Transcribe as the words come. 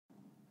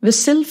The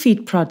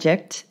SYLFEED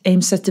project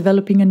aims at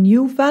developing a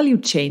new value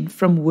chain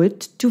from wood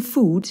to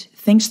food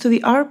thanks to the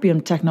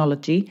RPM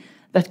technology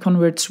that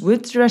converts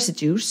wood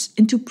residues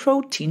into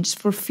proteins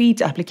for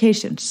feed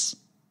applications.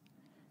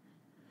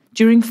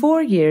 During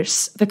 4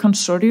 years, the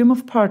consortium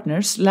of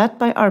partners led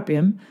by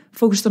RPM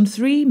focused on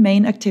 3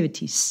 main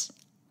activities: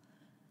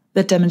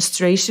 the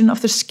demonstration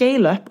of the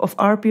scale-up of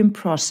RPM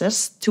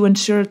process to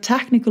ensure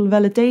technical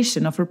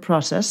validation of her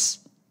process,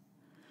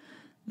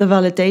 the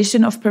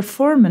validation of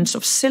performance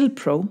of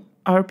SYLPRO,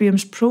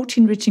 RPM's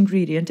protein-rich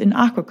ingredient in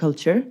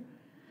aquaculture,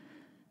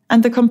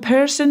 and the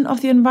comparison of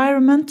the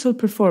environmental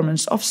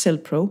performance of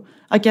SYLPRO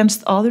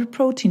against other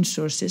protein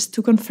sources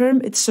to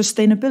confirm its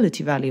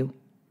sustainability value.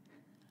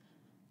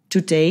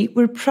 Today,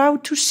 we're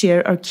proud to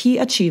share our key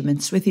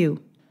achievements with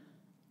you.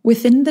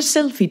 Within the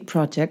SYLFEED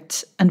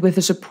project, and with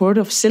the support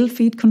of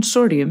SYLFEED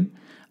Consortium,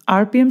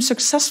 RPM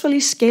successfully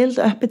scaled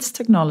up its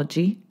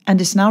technology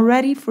and is now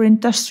ready for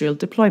industrial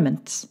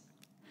deployment.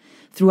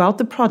 Throughout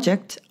the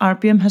project,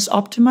 RPM has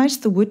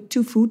optimized the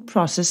wood-to-food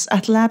process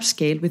at lab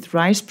scale with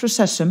rice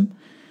processum,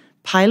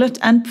 pilot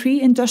and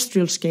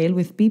pre-industrial scale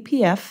with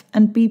BPF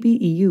and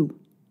BBEU.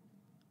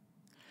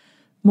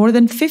 More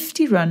than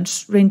 50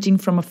 runs ranging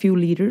from a few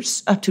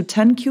liters up to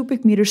 10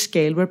 cubic meter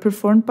scale were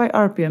performed by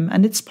RPM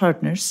and its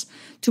partners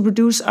to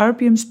produce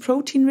RPM's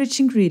protein-rich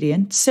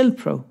ingredient,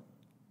 SYLPRO.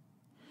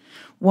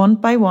 One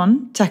by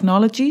one,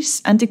 technologies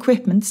and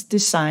equipment's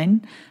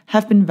design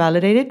have been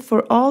validated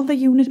for all the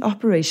unit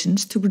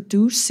operations to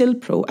produce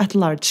SYLPRO at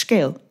large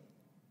scale.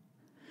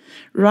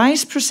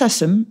 Rice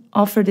processum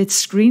offered its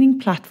screening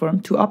platform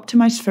to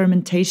optimize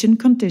fermentation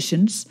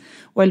conditions,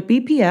 while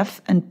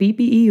BPF and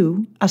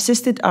BBEU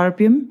assisted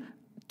RPM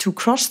to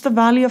cross the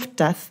valley of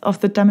death of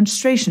the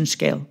demonstration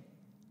scale.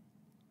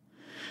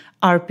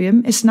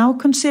 RPM is now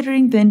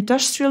considering the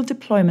industrial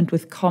deployment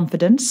with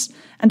confidence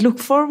and look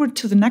forward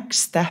to the next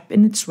step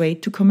in its way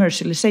to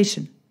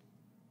commercialization.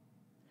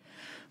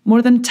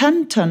 More than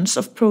 10 tons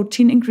of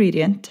protein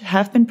ingredient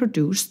have been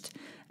produced,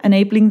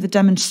 enabling the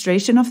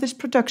demonstration of this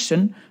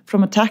production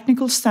from a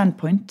technical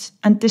standpoint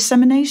and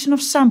dissemination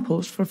of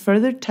samples for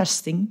further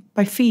testing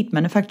by feed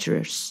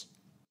manufacturers.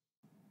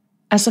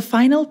 As a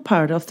final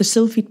part of the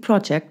SYLFEED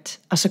project,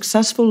 a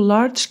successful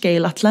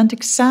large-scale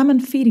Atlantic salmon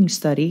feeding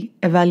study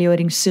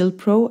evaluating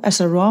SYLPRO as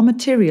a raw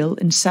material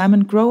in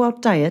salmon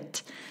grow-out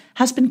diet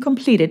has been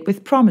completed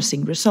with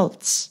promising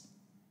results.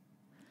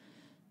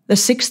 The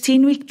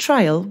 16-week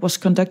trial was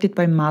conducted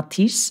by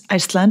Matís,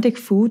 Icelandic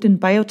Food and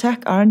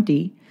Biotech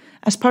R&D,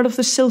 as part of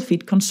the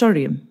SYLFEED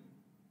Consortium.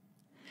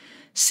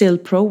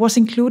 SYLPRO was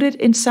included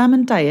in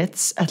salmon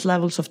diets at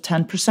levels of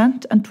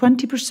 10% and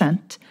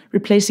 20%,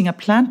 replacing a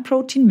plant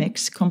protein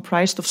mix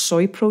comprised of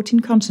soy protein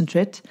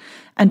concentrate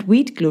and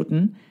wheat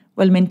gluten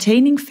while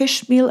maintaining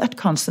fish meal at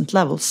constant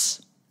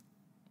levels.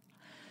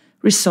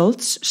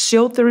 Results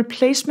showed the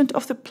replacement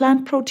of the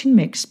plant protein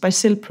mix by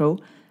SYLPRO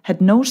had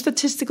no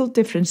statistical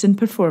difference in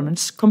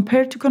performance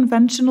compared to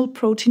conventional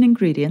protein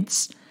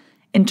ingredients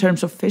in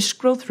terms of fish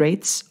growth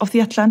rates of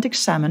the Atlantic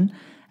salmon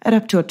at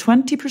up to a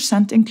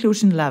 20%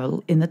 inclusion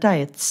level in the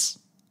diets.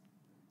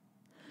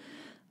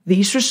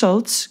 These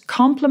results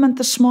complement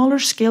the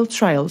smaller-scale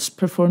trials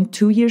performed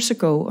 2 years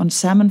ago on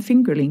salmon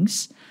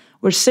fingerlings,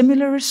 where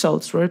similar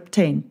results were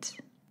obtained.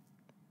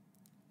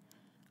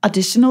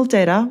 Additional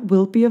data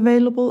will be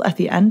available at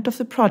the end of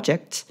the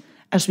project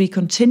as we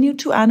continue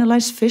to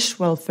analyze fish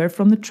welfare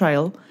from the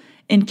trial,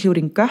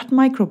 including gut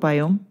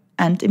microbiome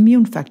and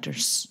immune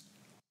factors.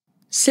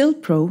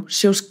 SYLPRO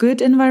shows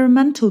good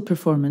environmental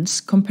performance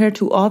compared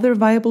to other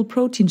viable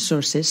protein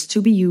sources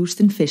to be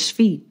used in fish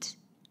feed.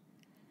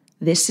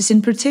 This is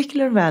in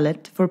particular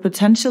valid for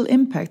potential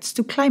impacts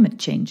to climate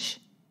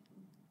change.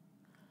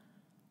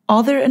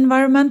 Other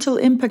environmental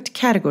impact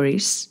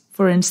categories,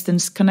 for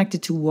instance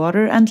connected to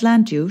water and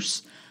land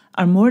use,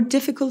 are more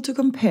difficult to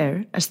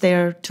compare as they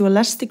are to a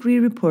less degree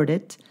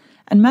reported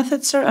and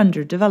methods are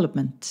under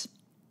development.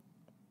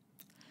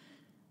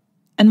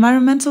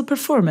 Environmental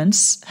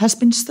performance has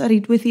been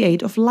studied with the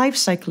aid of life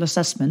cycle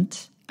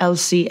assessment,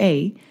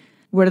 LCA,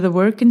 where the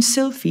work in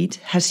SYLFEED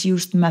has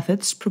used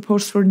methods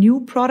proposed for new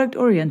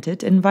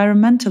product-oriented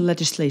environmental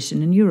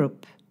legislation in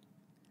Europe.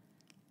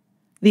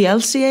 The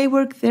LCA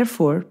work,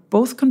 therefore,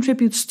 both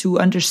contributes to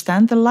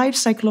understand the life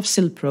cycle of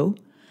SYLPRO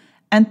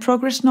and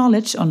progress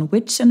knowledge on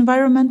which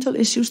environmental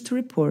issues to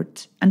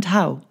report and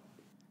how.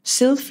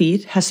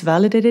 SYLFEED has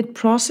validated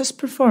process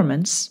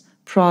performance,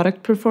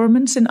 product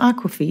performance in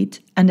aquafeed,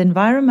 and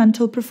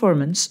environmental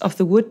performance of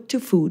the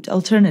wood-to-food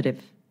alternative.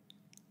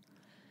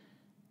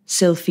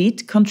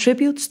 SYLFEED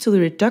contributes to the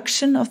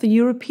reduction of the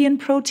European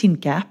protein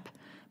gap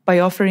by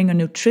offering a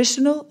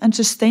nutritional and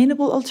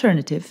sustainable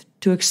alternative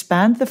to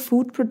expand the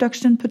food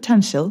production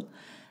potential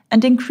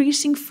and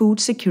increasing food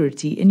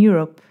security in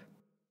Europe.